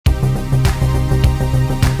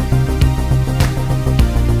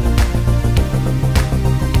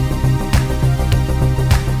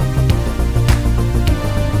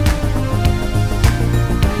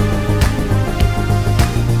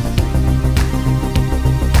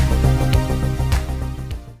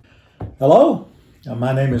Hello,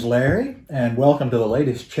 my name is Larry, and welcome to the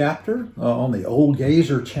latest chapter on the Old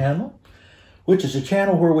Gazer channel, which is a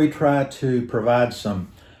channel where we try to provide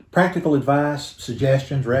some practical advice,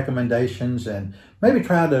 suggestions, recommendations, and maybe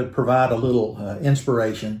try to provide a little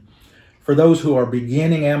inspiration for those who are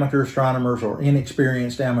beginning amateur astronomers or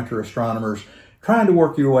inexperienced amateur astronomers trying to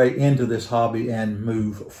work your way into this hobby and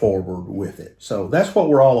move forward with it. So that's what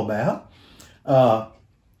we're all about.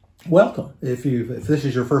 Welcome. If this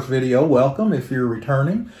is your first video, welcome. If you're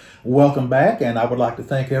returning, welcome back. And I would like to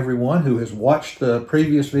thank everyone who has watched the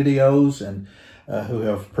previous videos and who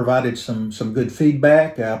have provided some good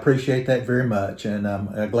feedback. I appreciate that very much, and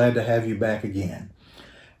I'm glad to have you back again.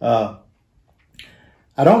 I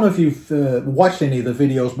don't know if you've watched any of the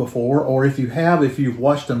videos before, or if you have, if you've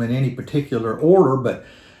watched them in any particular order, but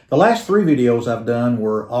the last three videos I've done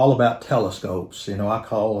were all about telescopes. You know, I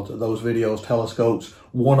call those videos Telescopes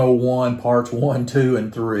 101, parts 1, 2,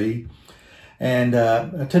 and 3. And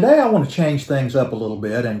today I want to change things up a little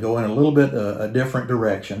bit and go in a little bit a different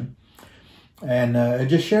direction. And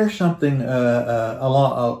just share something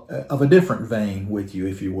of a different vein with you,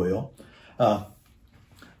 if you will.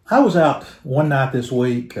 I was out one night this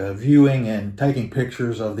week viewing and taking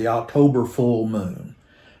pictures of the October full moon.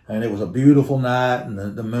 And it was a beautiful night, and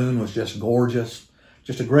the moon was just gorgeous.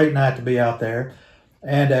 Just a great night to be out there.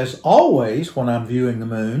 And as always, when I'm viewing the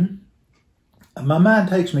moon, my mind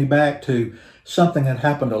takes me back to something that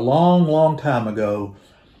happened a long, long time ago,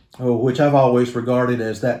 which I've always regarded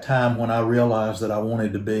as that time when I realized that I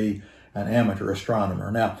wanted to be an amateur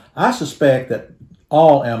astronomer. Now, I suspect that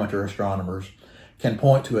all amateur astronomers can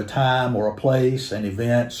point to a time or a place, an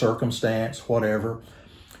event, circumstance, whatever,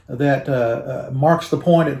 that marks the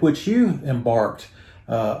point at which you embarked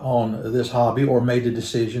on this hobby or made the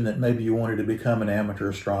decision that maybe you wanted to become an amateur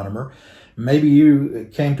astronomer. Maybe you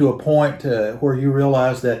came to a point where you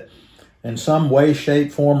realized that in some way,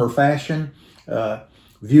 shape, form, or fashion,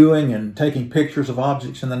 viewing and taking pictures of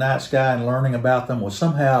objects in the night sky and learning about them was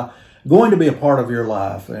somehow going to be a part of your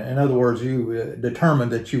life. In other words, you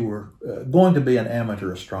determined that you were going to be an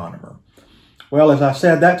amateur astronomer. Well, as I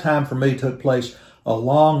said, that time for me took place a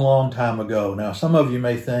long, long time ago. Now, some of you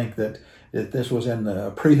may think that this was in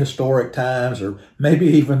the prehistoric times or maybe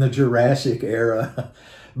even the Jurassic era,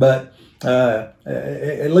 but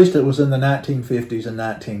at least it was in the 1950s and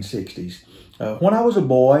 1960s when I was a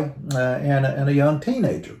boy and a young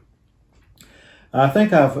teenager. I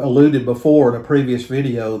think I've alluded before in a previous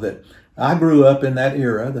video that I grew up in that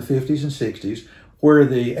era, the 50s and 60s, where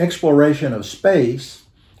the exploration of space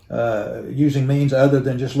using means other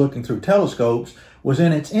than just looking through telescopes was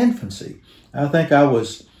in its infancy. I think I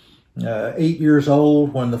was 8 years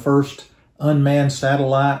old when the first unmanned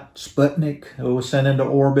satellite, Sputnik, was sent into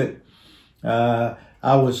orbit. I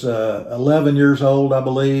was 11 years old, I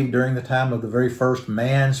believe, during the time of the very first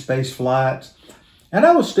manned space flights. And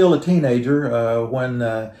I was still a teenager when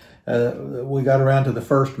we got around to the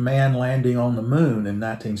first man landing on the moon in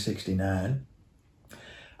 1969.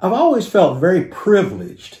 I've always felt very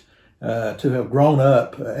privileged to have grown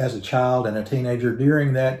up as a child and a teenager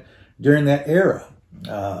during that era.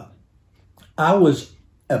 I was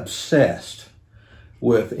obsessed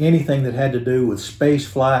with anything that had to do with space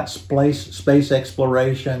flight, space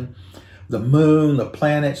exploration, the moon, the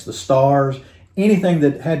planets, the stars, anything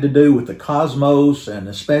that had to do with the cosmos, and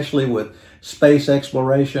especially with space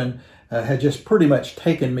exploration, had just pretty much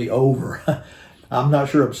taken me over. I'm not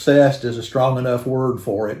sure obsessed is a strong enough word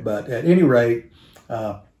for it, but at any rate,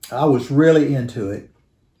 I was really into it.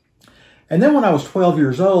 And then when I was 12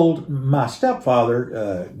 years old, my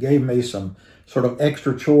stepfather gave me some sort of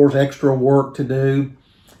extra chores, extra work to do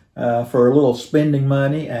for a little spending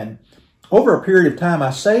money. And over a period of time,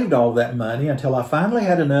 I saved all that money until I finally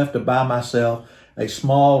had enough to buy myself a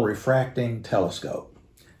small refracting telescope.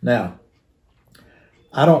 Now,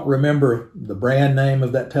 I don't remember the brand name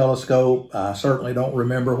of that telescope. I certainly don't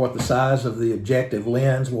remember what the size of the objective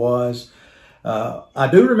lens was. I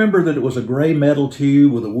do remember that it was a gray metal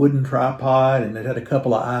tube with a wooden tripod, and it had a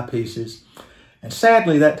couple of eyepieces. And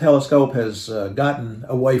sadly, that telescope has gotten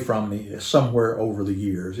away from me somewhere over the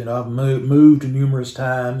years. You know, I've moved numerous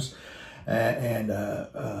times, and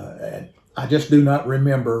I just do not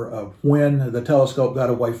remember when the telescope got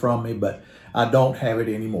away from me, but I don't have it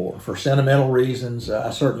anymore. For sentimental reasons,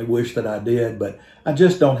 I certainly wish that I did, but I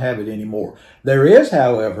just don't have it anymore. There is,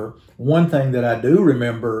 however, one thing that I do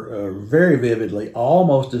remember very vividly,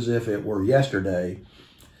 almost as if it were yesterday,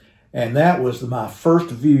 and that was my first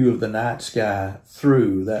view of the night sky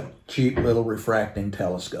through that cheap little refracting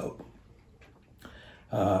telescope.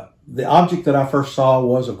 The object that I first saw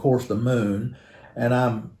was, of course, the moon, and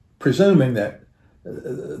I'm presuming that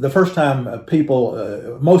the first time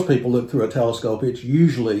most people look through a telescope, it's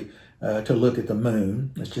usually to look at the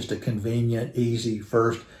moon. It's just a convenient, easy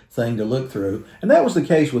first thing to look through. And that was the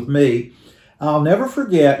case with me. I'll never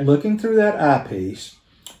forget looking through that eyepiece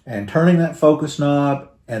and turning that focus knob,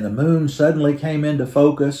 and the moon suddenly came into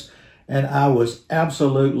focus, and I was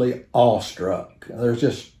absolutely awestruck. There's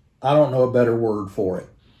just, I don't know a better word for it.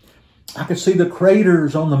 I could see the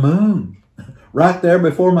craters on the moon right there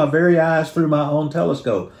before my very eyes through my own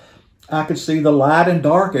telescope. I could see the light and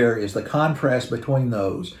dark areas, the contrast between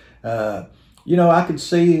those. You know, I could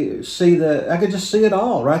I could just see it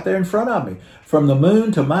all right there in front of me. From the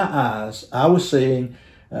moon to my eyes, I was seeing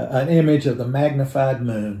an image of the magnified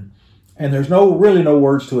moon. And there's really no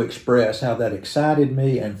words to express how that excited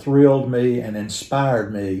me and thrilled me and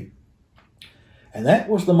inspired me. And that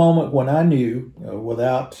was the moment when I knew,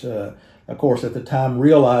 without, of course, at the time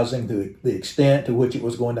realizing the extent to which it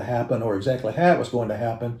was going to happen or exactly how it was going to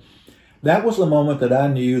happen, that was the moment that I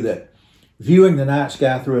knew that viewing the night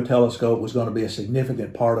sky through a telescope was going to be a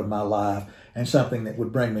significant part of my life and something that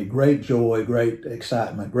would bring me great joy, great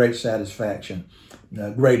excitement, great satisfaction,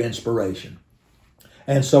 great inspiration.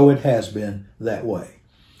 And so it has been that way.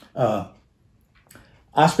 I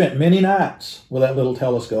spent many nights with that little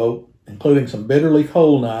telescope, including some bitterly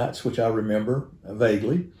cold nights, which I remember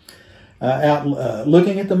vaguely, out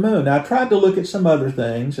looking at the moon. Now, I tried to look at some other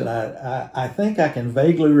things, and I think I can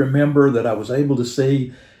vaguely remember that I was able to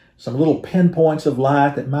see some little pinpoints of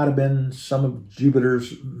light that might have been some of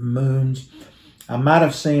Jupiter's moons. I might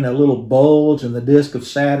have seen a little bulge in the disk of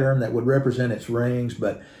Saturn that would represent its rings,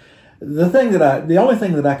 but the only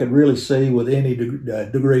thing that I could really see with any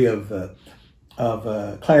degree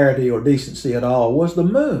of clarity or decency at all was the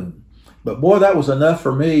moon. But boy, that was enough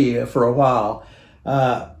for me for a while.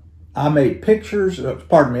 I made pictures,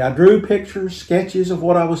 I drew pictures, sketches of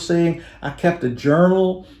what I was seeing. I kept a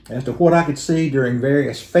journal as to what I could see during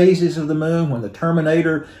various phases of the moon when the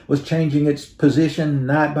terminator was changing its position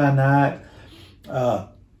night by night.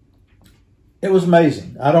 It was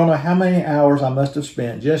amazing. I don't know how many hours I must have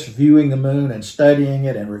spent just viewing the moon and studying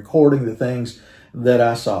it and recording the things that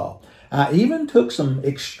I saw. I even took some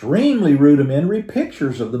extremely rudimentary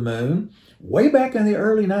pictures of the moon way back in the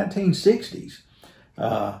early 1960s.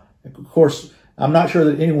 Of course, I'm not sure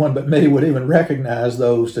that anyone but me would even recognize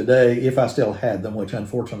those today if I still had them, which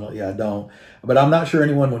unfortunately I don't. But I'm not sure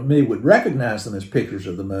anyone but me would recognize them as pictures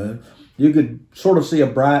of the moon. You could sort of see a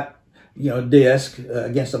bright, disk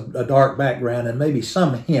against a dark background and maybe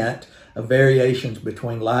some hint of variations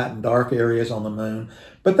between light and dark areas on the moon.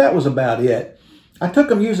 But that was about it. I took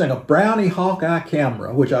them using a Brownie Hawkeye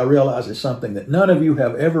camera, which I realize is something that none of you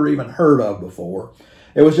have ever even heard of before.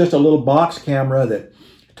 It was just a little box camera that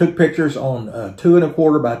took pictures on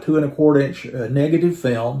 2¼ by 2¼ inch negative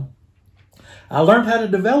film. I learned how to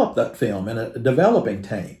develop that film in a developing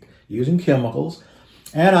tank using chemicals.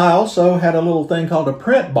 And I also had a little thing called a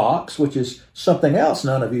print box, which is something else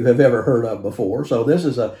none of you have ever heard of before. So this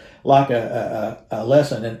is like a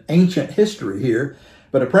lesson in ancient history here.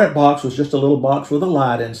 But a print box was just a little box with a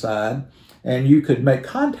light inside, and you could make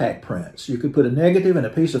contact prints. You could put a negative and a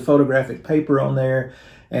piece of photographic paper on there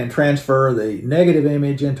and transfer the negative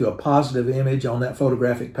image into a positive image on that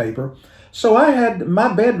photographic paper. So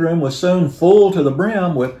my bedroom was soon full to the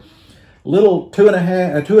brim with little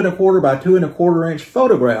 2¼ by 2¼ inch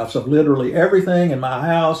photographs of literally everything in my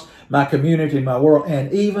house, my community, my world,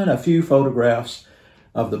 and even a few photographs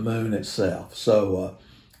of the moon itself. So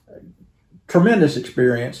tremendous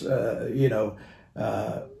experience, so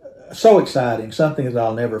exciting, something that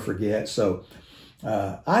I'll never forget. So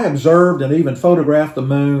I observed and even photographed the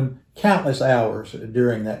moon countless hours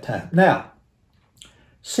during that time. Now,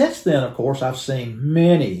 since then, of course, I've seen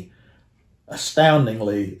many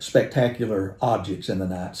astoundingly spectacular objects in the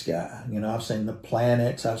night sky. I've seen the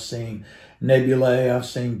planets, I've seen nebulae, I've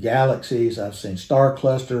seen galaxies, I've seen star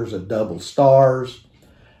clusters of double stars,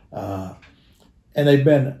 and they've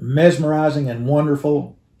been mesmerizing and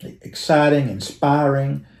wonderful, exciting,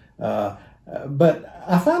 inspiring. But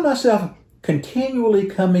I find myself continually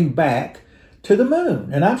coming back to the moon.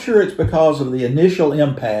 And I'm sure it's because of the initial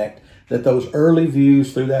impact that those early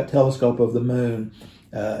views through that telescope of the moon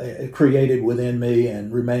created within me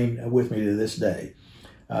and remain with me to this day.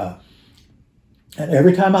 And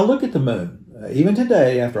every time I look at the moon, even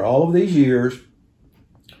today, after all of these years,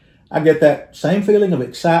 I get that same feeling of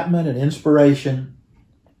excitement and inspiration.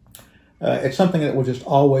 It's something that will just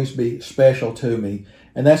always be special to me.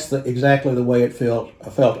 And that's exactly the way I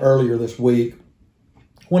felt earlier this week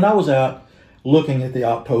when I was out looking at the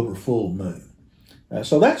October full moon.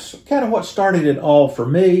 So that's kind of what started it all for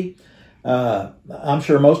me. I'm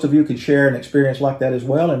sure most of you could share an experience like that as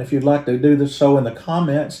well. And if you'd like to do this so in the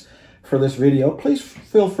comments for this video, please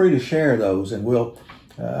feel free to share those, and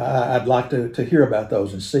I'd like to hear about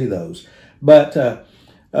those and see those. But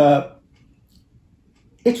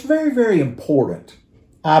it's very, very important,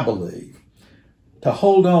 I believe, to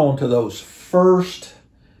hold on to those first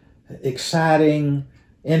exciting,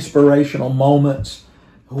 inspirational moments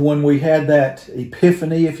when we had that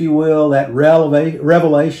epiphany, if you will, that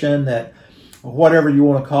revelation, that whatever you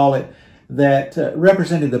want to call it, that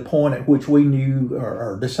represented the point at which we knew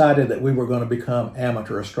or decided that we were going to become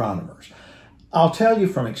amateur astronomers. I'll tell you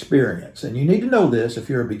from experience, and you need to know this if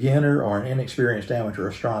you're a beginner or an inexperienced amateur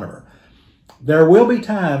astronomer, there will be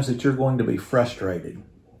times that you're going to be frustrated.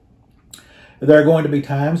 There are going to be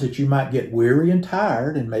times that you might get weary and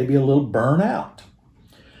tired and maybe a little burnt out.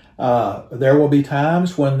 There will be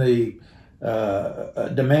times when the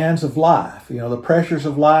demands of life, the pressures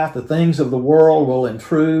of life, the things of the world will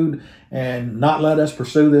intrude and not let us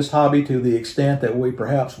pursue this hobby to the extent that we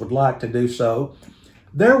perhaps would like to do so.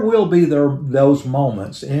 There will be those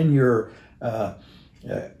moments in your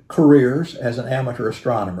careers as an amateur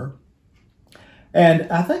astronomer.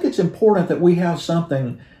 And I think it's important that we have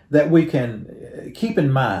something that we can keep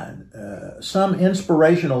in mind, some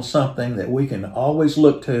inspirational something that we can always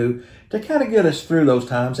look to kind of get us through those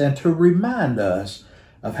times and to remind us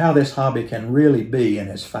of how this hobby can really be in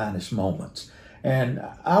its finest moments. And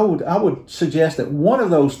I would suggest that one of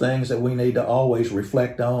those things that we need to always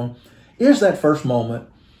reflect on is that first moment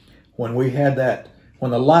when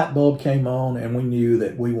when the light bulb came on and we knew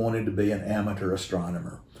that we wanted to be an amateur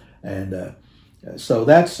astronomer. And so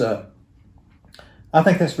I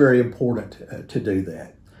think that's very important to do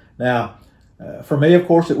that. Now, for me, of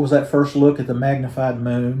course, it was that first look at the magnified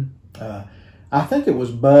moon. I think it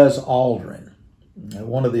was Buzz Aldrin,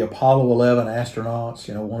 one of the Apollo 11 astronauts,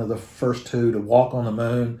 one of the first two to walk on the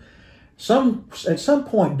moon. At some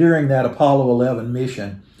point during that Apollo 11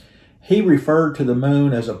 mission, he referred to the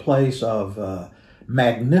moon as a place of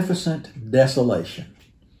magnificent desolation.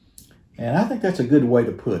 And I think that's a good way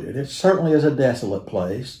to put it. It certainly is a desolate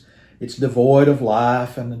place. It's devoid of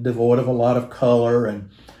life and devoid of a lot of color, and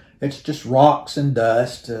it's just rocks and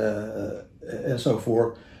dust and so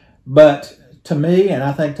forth. But to me, and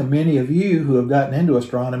I think to many of you who have gotten into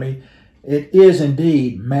astronomy, it is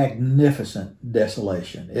indeed magnificent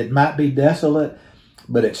desolation. It might be desolate,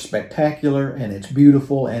 but it's spectacular and it's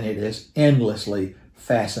beautiful and it is endlessly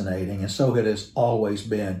fascinating. And so it has always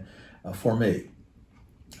been for me.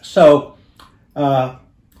 So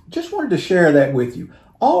just wanted to share that with you.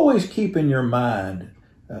 Always keep in your mind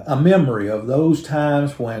a memory of those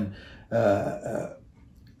times when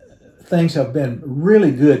things have been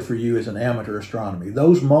really good for you as an amateur astronomy.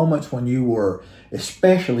 Those moments when you were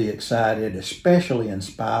especially excited, especially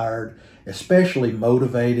inspired, especially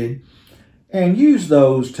motivated, and use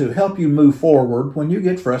those to help you move forward when you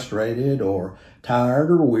get frustrated or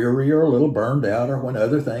tired or weary or a little burned out, or when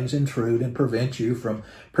other things intrude and prevent you from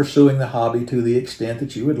pursuing the hobby to the extent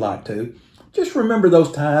that you would like to. Just remember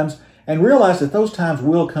those times and realize that those times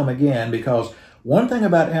will come again, because one thing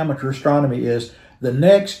about amateur astronomy is the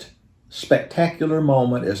next spectacular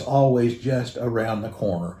moment is always just around the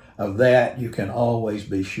corner. Of that, you can always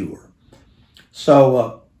be sure.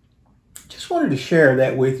 So just wanted to share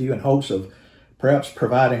that with you in hopes of perhaps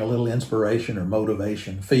providing a little inspiration or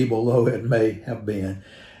motivation, feeble though it may have been.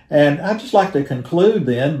 And I'd just like to conclude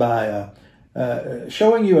then by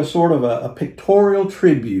showing you a sort of a pictorial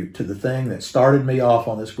tribute to the thing that started me off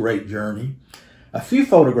on this great journey. A few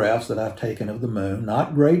photographs that I've taken of the moon,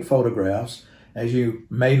 not great photographs. As you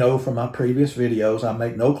may know from my previous videos, I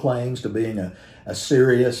make no claims to being a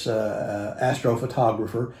serious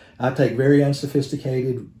astrophotographer. I take very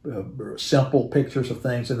unsophisticated, simple pictures of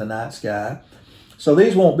things in the night sky. So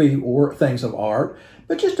these won't be things of art,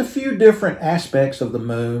 but just a few different aspects of the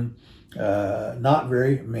moon. Not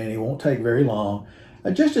very many, won't take very long.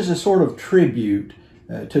 Just as a sort of tribute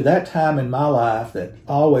to that time in my life that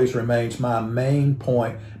always remains my main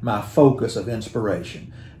point, my focus of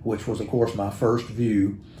inspiration, which was, of course, my first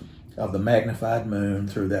view of the magnified moon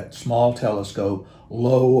through that small telescope,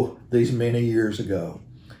 these many years ago.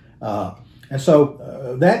 And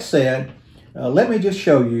so, that said, let me just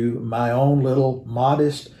show you my own little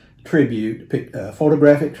modest tribute,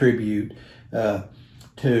 photographic tribute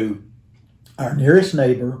to our nearest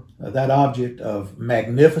neighbor, that object of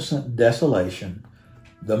magnificent desolation,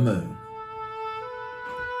 the moon.